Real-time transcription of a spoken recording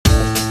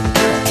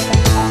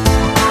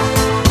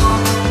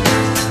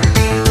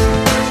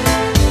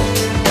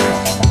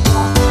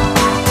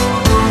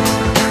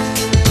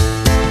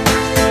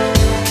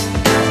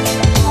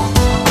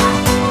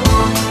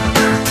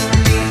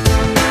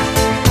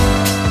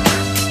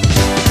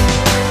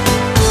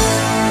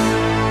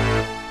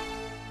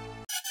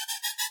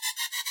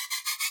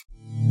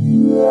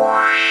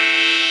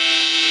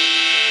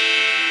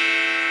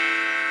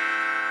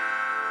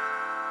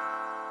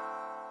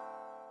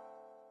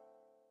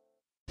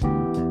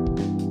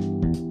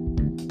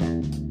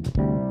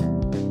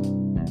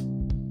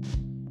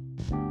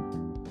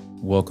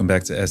Welcome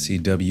back to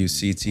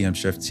SCWCT. I'm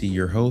Chef T,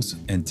 your host,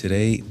 and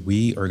today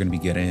we are going to be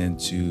getting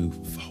into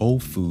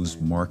Whole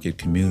Foods market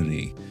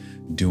community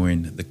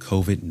during the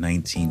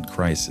COVID-19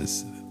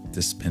 crisis,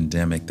 this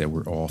pandemic that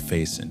we're all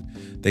facing.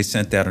 They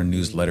sent out a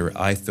newsletter.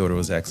 I thought it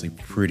was actually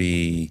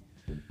pretty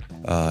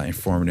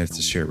informative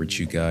to share with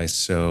you guys,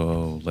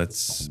 so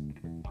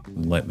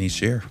let me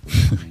share.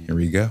 Here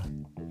we go.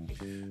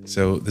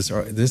 So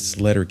this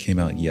letter came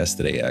out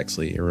yesterday,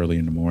 actually, early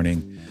in the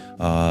morning.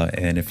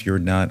 And if you're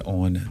not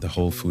on the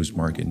Whole Foods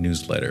Market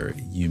newsletter,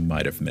 you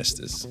might have missed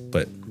this,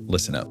 but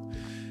listen up.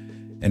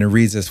 And it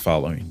reads as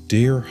following.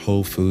 Dear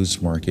Whole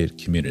Foods Market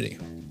community,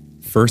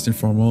 first and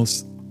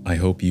foremost, I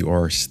hope you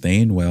are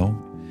staying well.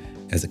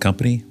 As a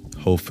company,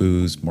 Whole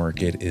Foods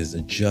Market is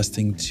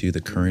adjusting to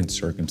the current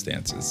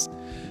circumstances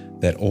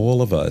that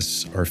all of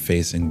us are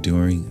facing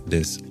during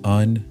this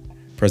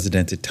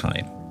unprecedented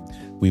time.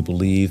 We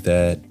believe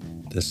that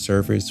the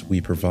service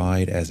we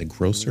provide as a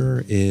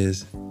grocer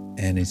is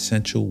an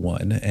essential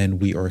one,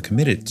 and we are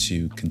committed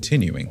to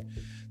continuing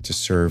to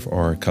serve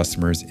our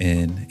customers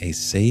in a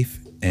safe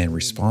and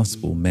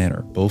responsible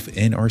manner, both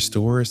in our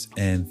stores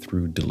and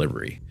through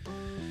delivery.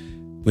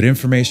 With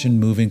information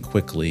moving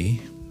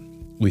quickly,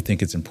 we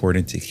think it's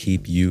important to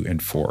keep you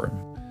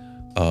informed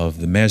of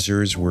the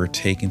measures we're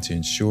taking to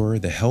ensure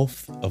the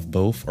health of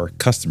both our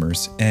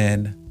customers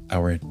and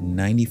our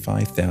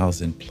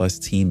 95,000 plus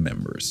team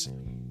members.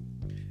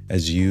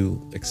 As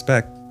you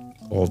expect,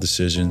 all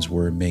decisions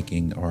we're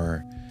making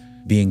are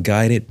being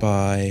guided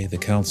by the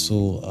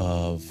Council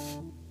of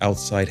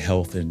outside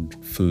health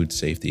and food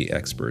safety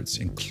experts,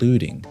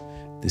 including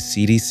the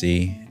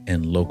CDC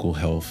and local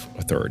health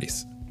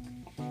authorities.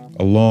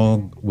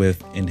 Along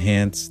with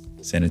enhanced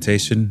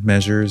sanitation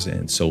measures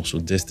and social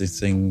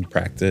distancing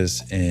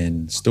practice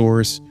in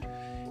stores,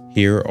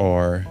 here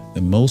are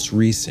the most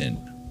recent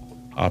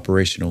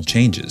operational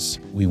changes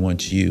we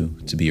want you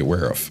to be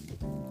aware of.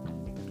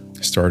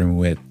 Starting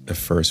with the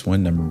first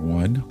one, number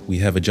one, we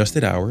have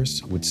adjusted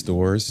hours with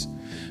stores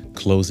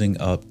closing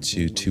up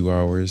to 2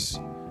 hours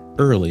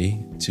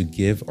early to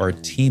give our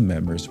team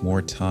members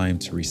more time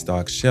to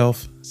restock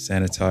shelf,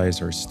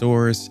 sanitize our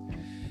stores,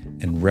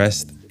 and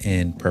rest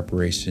in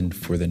preparation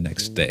for the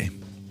next day.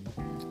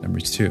 Number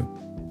two,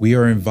 we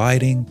are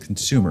inviting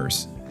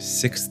consumers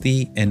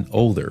 60 and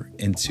older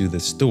into the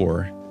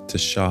store to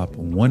shop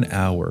 1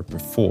 hour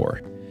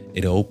before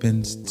it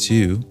opens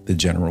to the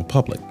general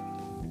public.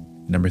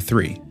 Number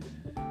three,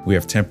 we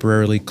have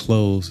temporarily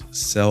closed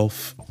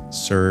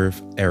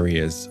self-serve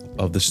areas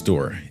of the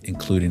store,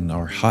 including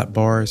our hot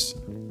bars,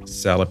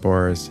 salad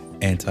bars,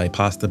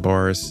 anti-pasta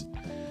bars.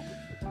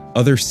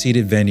 Other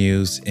seated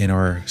venues in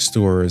our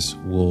stores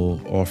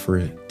will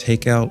offer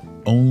takeout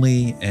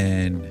only,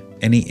 and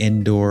any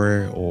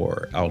indoor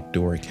or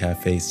outdoor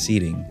cafe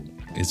seating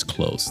is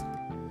closed.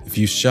 If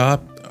you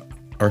shopped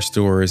our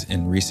stores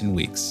in recent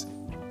weeks,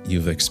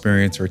 you've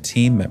experienced our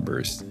team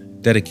members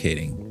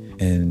dedicating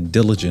and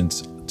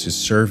diligence to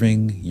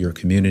serving your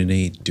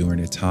community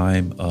during a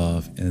time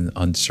of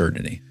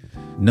uncertainty.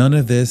 None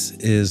of this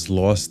is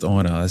lost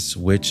on us,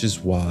 which is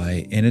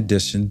why, in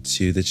addition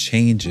to the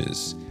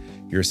changes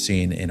you're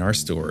seeing in our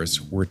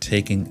stores, we're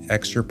taking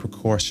extra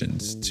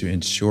precautions to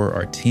ensure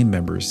our team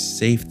members'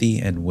 safety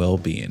and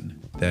well-being.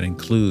 That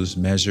includes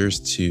measures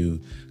to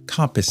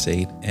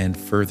compensate and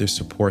further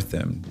support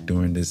them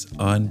during this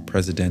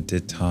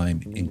unprecedented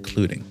time,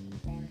 including.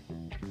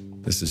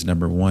 This is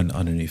number one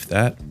underneath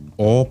that.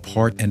 All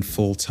part and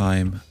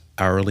full-time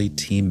hourly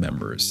team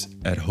members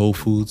at Whole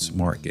Foods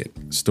Market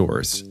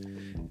stores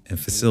and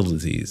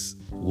facilities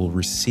will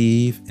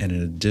receive an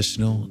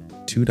additional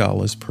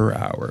 $2 per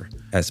hour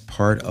as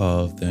part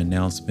of the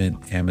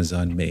announcement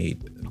Amazon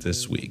made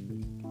this week.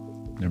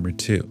 Number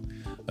two,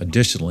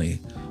 additionally,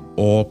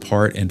 all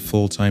part and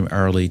full-time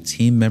hourly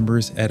team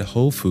members at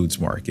Whole Foods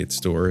Market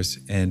stores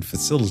and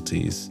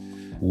facilities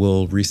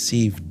will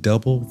receive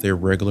double their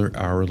regular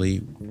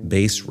hourly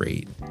base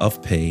rate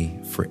of pay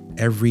for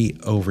every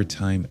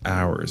overtime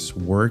hours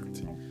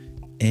worked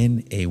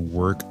in a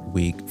work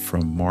week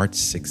from March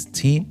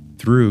 16th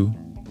through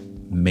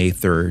May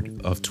 3rd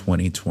of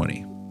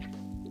 2020.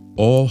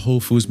 All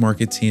Whole Foods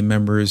Market team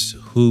members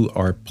who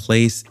are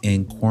placed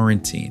in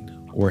quarantine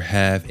or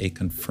have a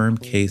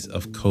confirmed case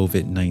of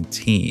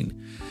COVID-19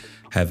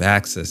 have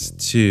access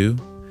to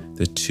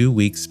the 2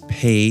 weeks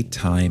paid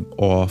time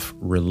off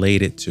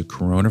related to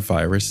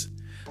coronavirus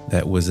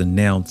that was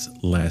announced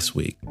last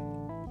week.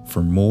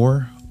 For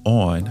more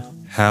on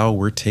how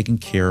we're taking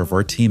care of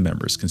our team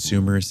members,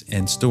 consumers,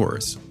 and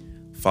stores,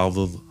 they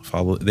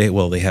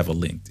have a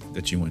link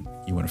that you want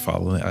to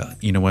follow.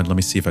 You know what? Let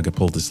me see if I can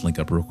pull this link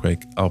up real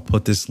quick. I'll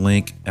put this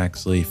link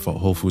actually for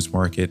Whole Foods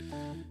Market.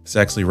 It's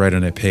actually right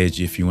on that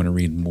page if you want to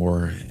read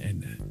more,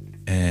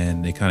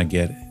 and they kind of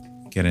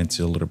get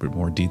into a little bit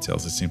more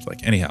details, it seems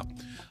like. Anyhow,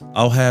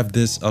 I'll have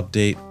this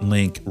update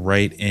link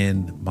right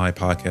in my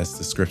podcast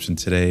description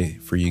today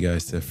for you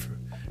guys to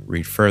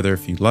read further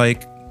if you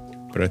like.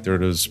 But I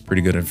thought it was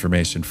pretty good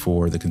information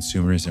for the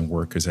consumers and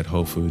workers at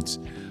Whole Foods.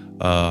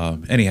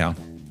 Anyhow,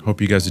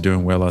 hope you guys are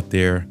doing well out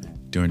there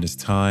during this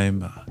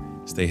time.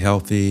 stay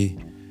healthy,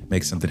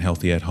 make something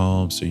healthy at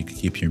home so you can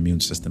keep your immune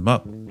system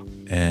up.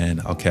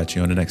 And I'll catch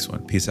you on the next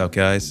one. Peace out,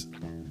 guys.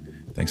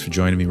 Thanks for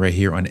joining me right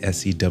here on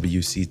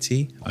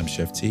SEWCT. I'm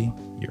Chef T,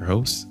 your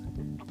host.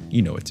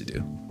 You know what to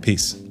do.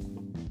 Peace.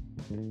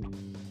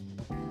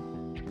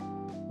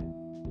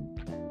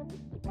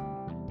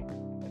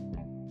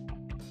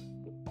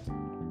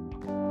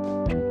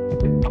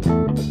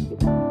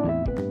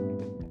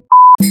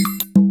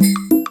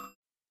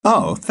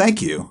 Oh,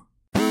 thank you.